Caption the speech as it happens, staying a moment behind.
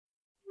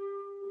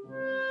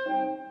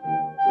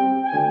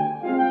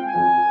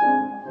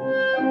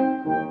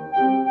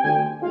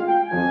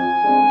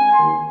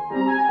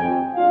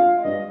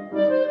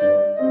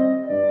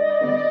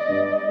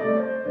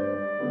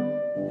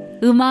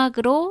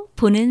음악으로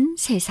보는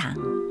세상.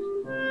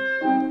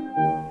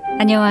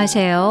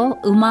 안녕하세요.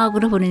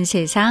 음악으로 보는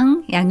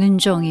세상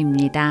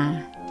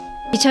양윤종입니다.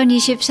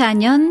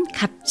 2024년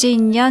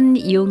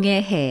갑진년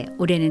용해해,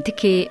 올해는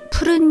특히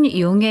푸른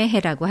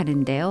용해해라고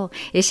하는데요.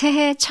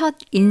 새해 첫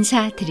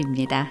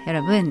인사드립니다.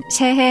 여러분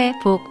새해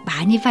복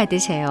많이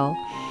받으세요.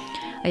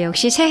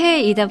 역시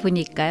새해이다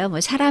보니까요.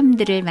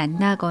 사람들을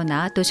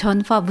만나거나 또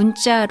전화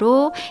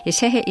문자로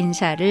새해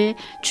인사를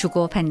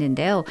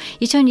주고받는데요.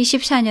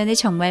 2024년에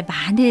정말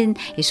많은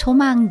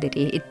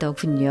소망들이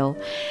있더군요.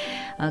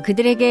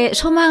 그들에게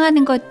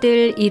소망하는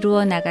것들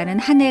이루어 나가는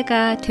한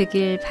해가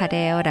되길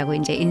바래요 라고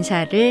이제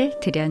인사를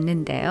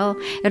드렸는데요.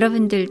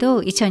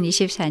 여러분들도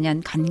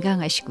 2024년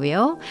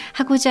건강하시고요.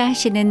 하고자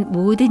하시는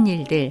모든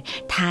일들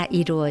다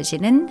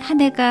이루어지는 한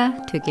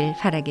해가 되길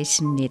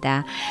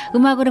바라겠습니다.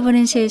 음악으로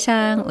보는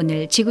세상,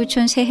 오늘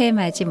지구촌 새해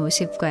맞이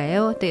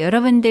모습과요. 또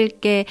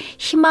여러분들께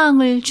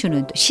희망을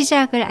주는, 또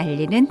시작을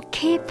알리는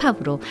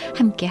K-팝으로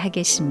함께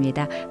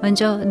하겠습니다.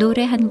 먼저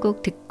노래 한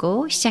곡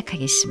듣고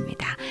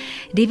시작하겠습니다.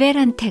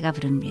 리베란테가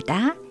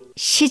부릅니다.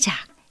 시작.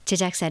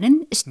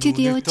 제작사는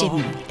스튜디오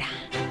잼입니다.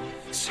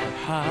 새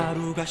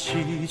하루가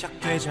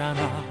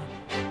시작되잖아.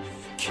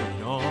 긴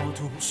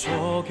어둠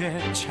속에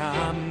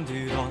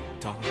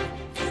잠들었던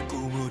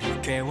꿈을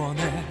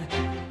깨워내.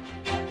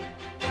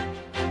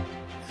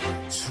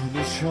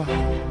 숨을 쉬어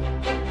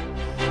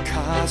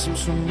가슴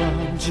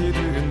숨만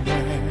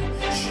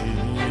지르네.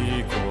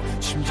 쉬고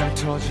심장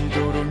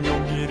터지도록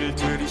용기를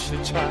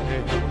들이실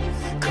차례.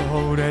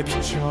 거울에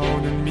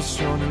비춰오는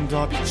미소는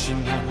더 빛이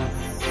나.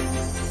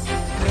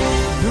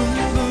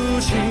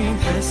 눈부신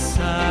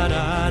햇살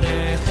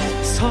아래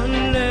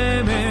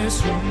설렘의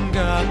숨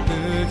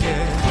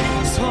가쁘게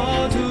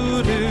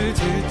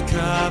서두르듯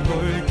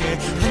가볼게.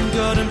 한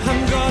걸음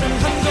한 걸음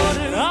한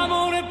걸음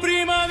아모레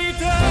프리마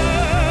비타.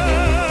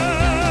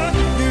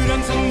 늘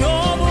항상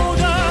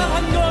너보다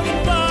한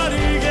걸음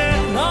빠르게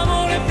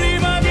아모레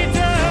프리마 비타.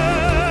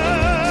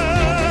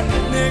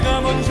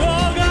 내가 먼저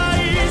가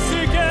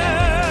있을게.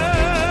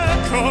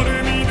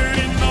 걸음이 느린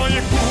너의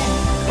꿈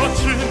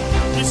거친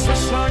이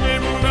세상의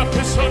문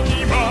앞에서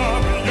네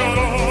맘을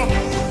열어.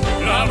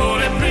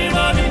 라모레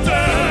프리마 비타.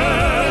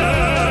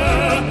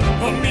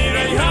 먼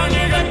미래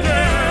향해 갈게.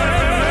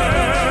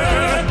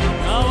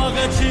 나와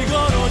같이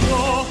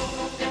걸어줘.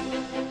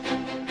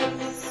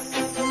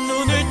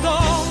 눈을 떠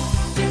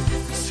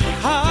새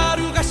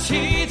하루가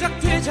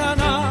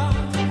시작되잖아.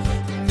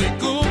 내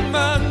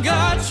꿈만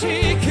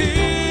같이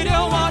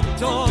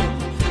그려왔던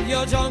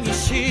여정이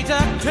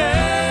시작돼.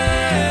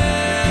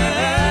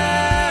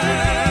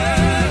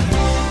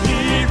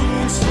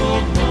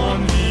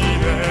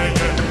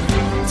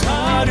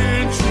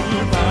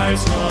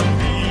 선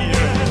위에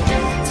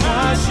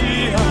다시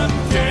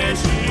함께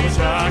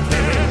시작해.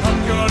 한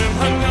걸음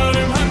한 걸음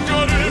한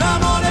걸음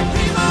라모레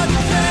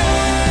프리마리테.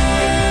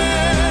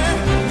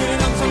 늘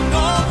항상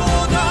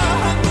너보다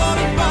한 걸음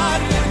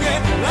빠르게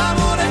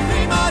라모레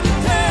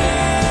프리마리테.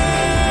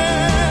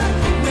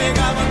 내가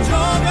먼저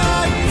가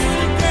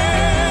있을게.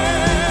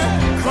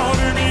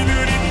 걸음이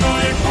느린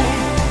너의 꿈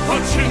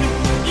거친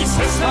이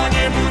세상의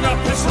문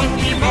앞에서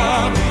네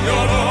맘을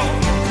열어.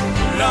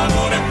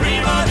 라모레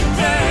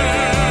프리마리테.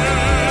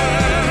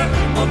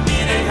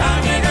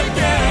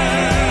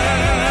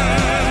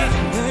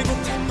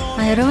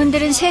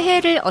 여러분들은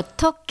새해를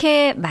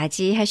어떻게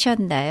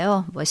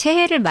맞이하셨나요?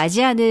 새해를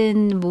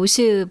맞이하는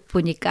모습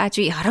보니까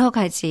아주 여러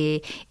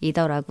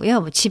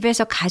가지이더라고요.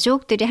 집에서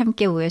가족들이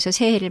함께 모여서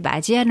새해를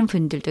맞이하는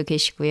분들도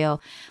계시고요.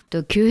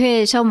 또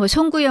교회에서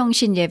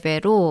송구영신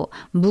예배로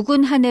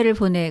묵은 한 해를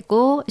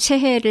보내고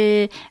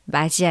새해를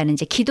맞이하는,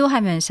 이제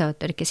기도하면서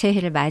또 이렇게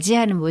새해를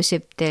맞이하는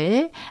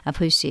모습들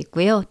볼 수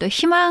있고요. 또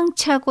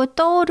희망차고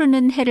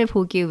떠오르는 해를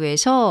보기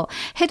위해서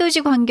해돋이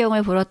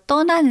광경을 보러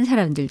떠나는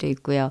사람들도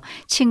있고요.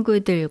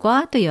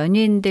 친구들과 또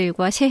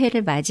연인들과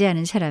새해를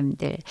맞이하는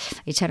사람들,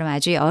 이처럼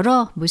아주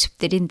여러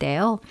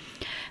모습들인데요.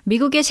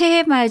 미국의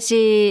새해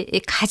맞이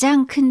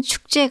가장 큰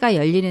축제가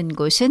열리는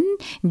곳은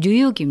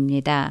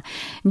뉴욕입니다.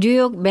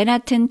 뉴욕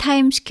맨하튼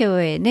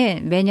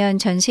타임스퀘어에는 매년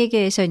전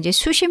세계에서 이제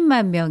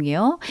수십만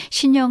명이요,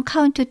 신년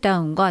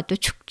카운트다운과 또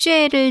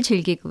축제를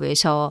즐기기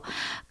위해서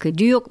그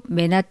뉴욕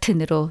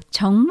맨하튼으로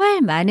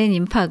정말 많은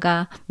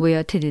인파가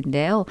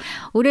모여드는데요.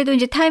 올해도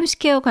이제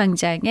타임스퀘어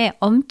광장에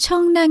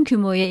엄청난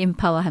규모의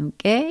인파와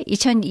함께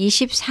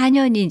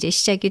 2024년이 이제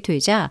시작이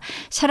되자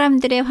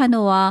사람들의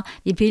환호와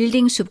이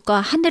빌딩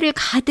숲과 하늘을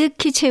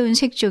가득히 채운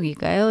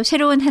색종이가요,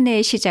 새로운 한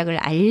해의 시작을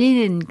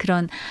알리는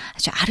그런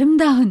아주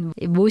아름다운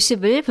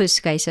모습을 볼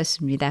수가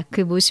있었습니다.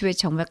 그 모습에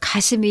정말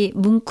가슴이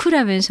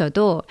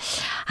뭉클하면서도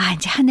아,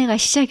 이제 한 해가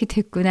시작이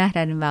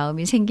됐구나라는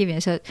마음이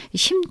생기면서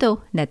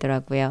힘도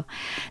나더라고요.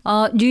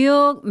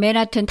 뉴욕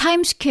맨하튼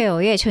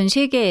타임스퀘어에 전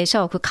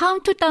세계에서 그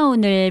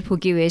카운트다운을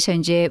보기 위해서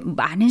이제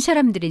많은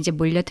사람들이 이제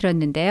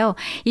몰려들었는데요.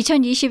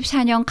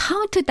 2024년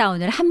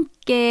카운트다운을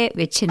함께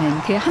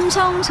외치는 그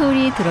함성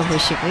소리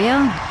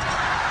들어보시고요.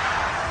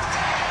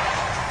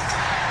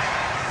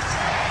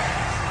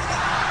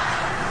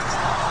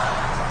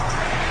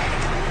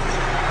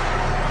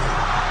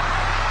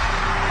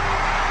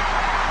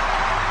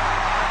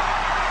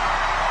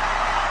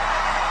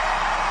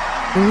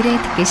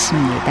 노래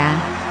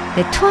듣겠습니다.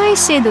 네,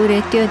 트와이스의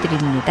노래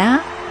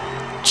띄워드립니다.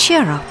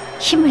 Cheer up,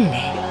 힘을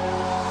내.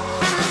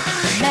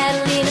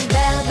 메릴리는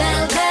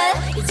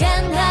벨벨벨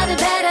이젠 나를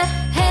배려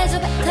해줘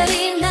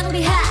배터리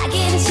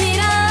낭비하기는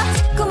싫어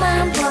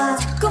자꾸만 봐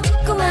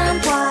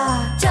자꾸만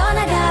봐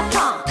전화가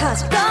펑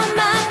터질 것만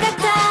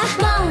같아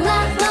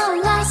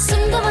몰라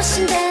숨도 못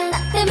쉰대 나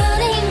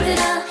때문에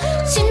힘들어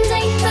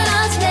심장이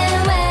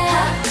떨어지네 왜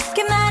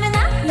그 말은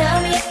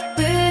너무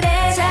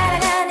예쁘대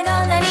사랑하는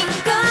건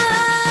아니고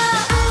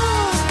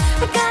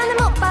약간은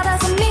못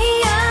받아서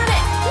미안해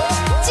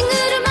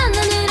친구를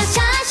만나느라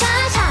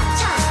샤샤샤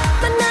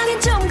만나긴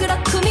좀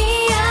그렇고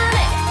미안해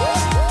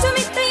좀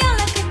이따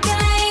연락할게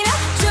later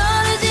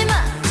조르지마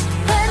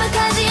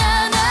회복하지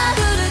않아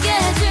부르게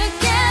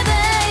해줄게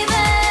baby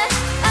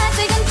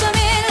아직은 좀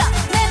일러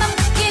내 맘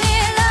같긴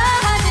일러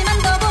하지만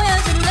더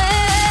보여줄래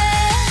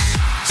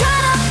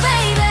Turn up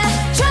baby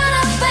Turn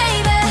up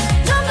baby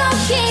좀 더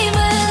힘을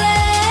내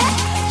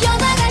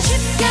여자가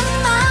쉽게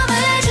마음을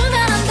주면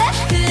안 돼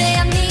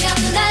그래야 네가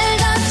날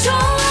더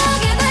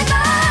좋아하게 될걸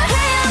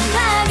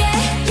태연하게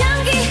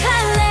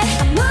연기할래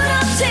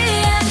아무렇지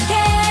않게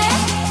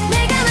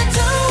내가 널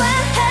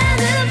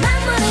좋아하는 막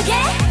모르게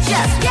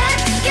Just get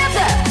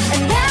together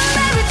and then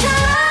baby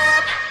turn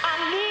up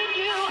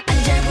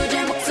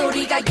안절부절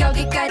목소리가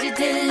여기까지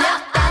들려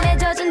땀에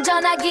젖은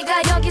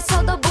전화기가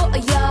여기서도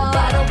보여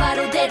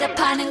바로바로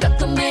대답하는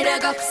것도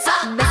매력 없어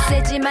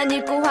메시지만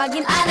읽고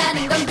확인 안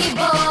하는 건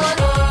기본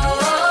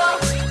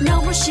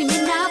너무 심이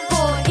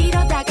나보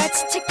이러다가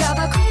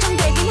지칠까봐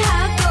걱정되긴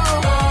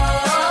하고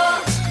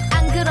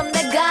안 그럼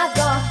내가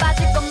더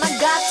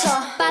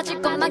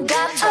빠질 것만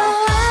같아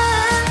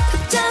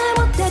답장을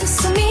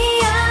못해줬어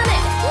미안해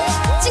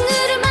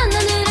친구를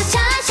만나느라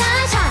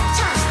샤샤샤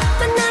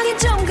만나긴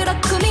좀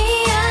그렇고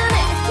미안해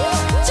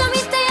좀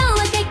이따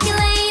연락할게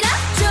later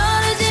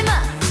조르지마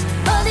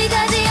어디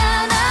가지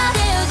않아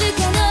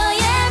헤어질게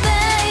너의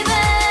baby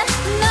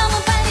너무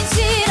빨리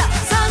싫어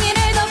성의를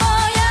더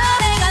보여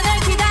내가 널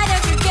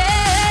기다려줄게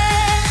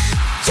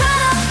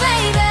Turn up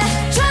baby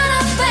Turn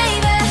up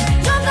baby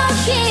좀 더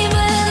힘을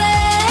내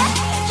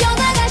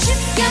여자가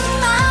쉽게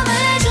마음을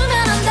주면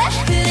안 돼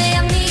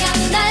그래야 네가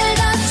날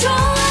더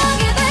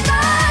좋아하게 될걸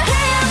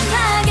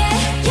태연하게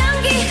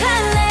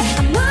연기할래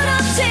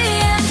아무렇지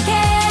않게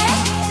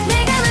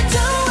내가 널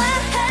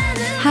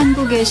좋아하는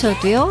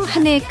한국에서도요,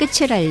 한 해의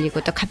끝을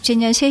알리고 또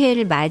갑진년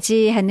새해를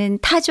맞이하는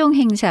타종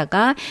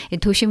행사가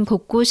도심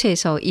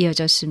곳곳에서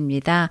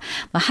이어졌습니다.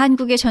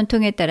 한국의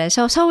전통에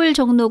따라서 서울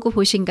종로구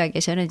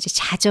보신각에서는 이제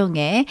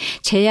자정에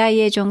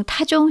제야예종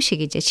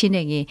타종식이 이제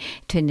진행이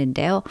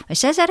됐는데요.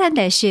 쌀쌀한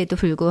날씨에도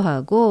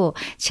불구하고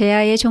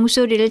제야의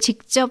종소리를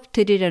직접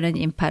들으려는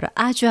인파로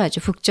아주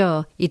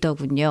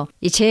북적이더군요.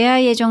 이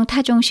제야예종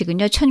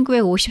타종식은요,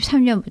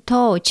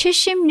 1953년부터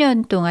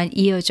 70년 동안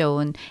이어져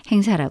온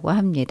행사라고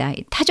합니다.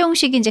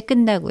 타종식이 이제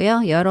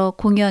끝나고요. 여러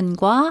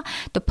공연과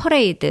또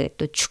퍼레이드,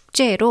 또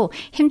축제로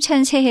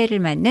힘찬 새해를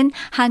맞는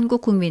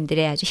한국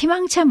국민들의 아주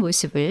희망찬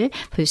모습을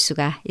볼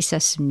수가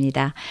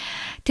있었습니다.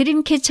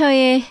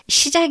 드림캐쳐의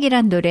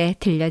시작이란 노래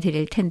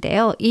들려드릴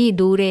텐데요. 이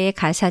노래의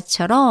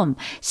가사처럼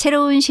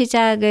새로운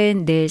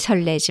시작은 늘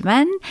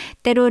설레지만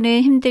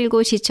때로는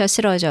힘들고 지쳐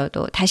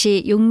쓰러져도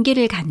다시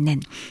용기를 갖는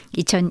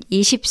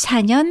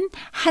 2024년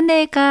한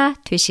해가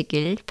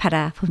되시길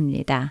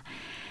바라봅니다.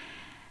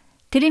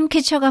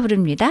 드림캐쳐가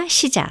부릅니다.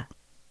 시작.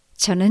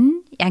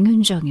 저는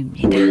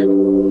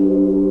양윤정입니다.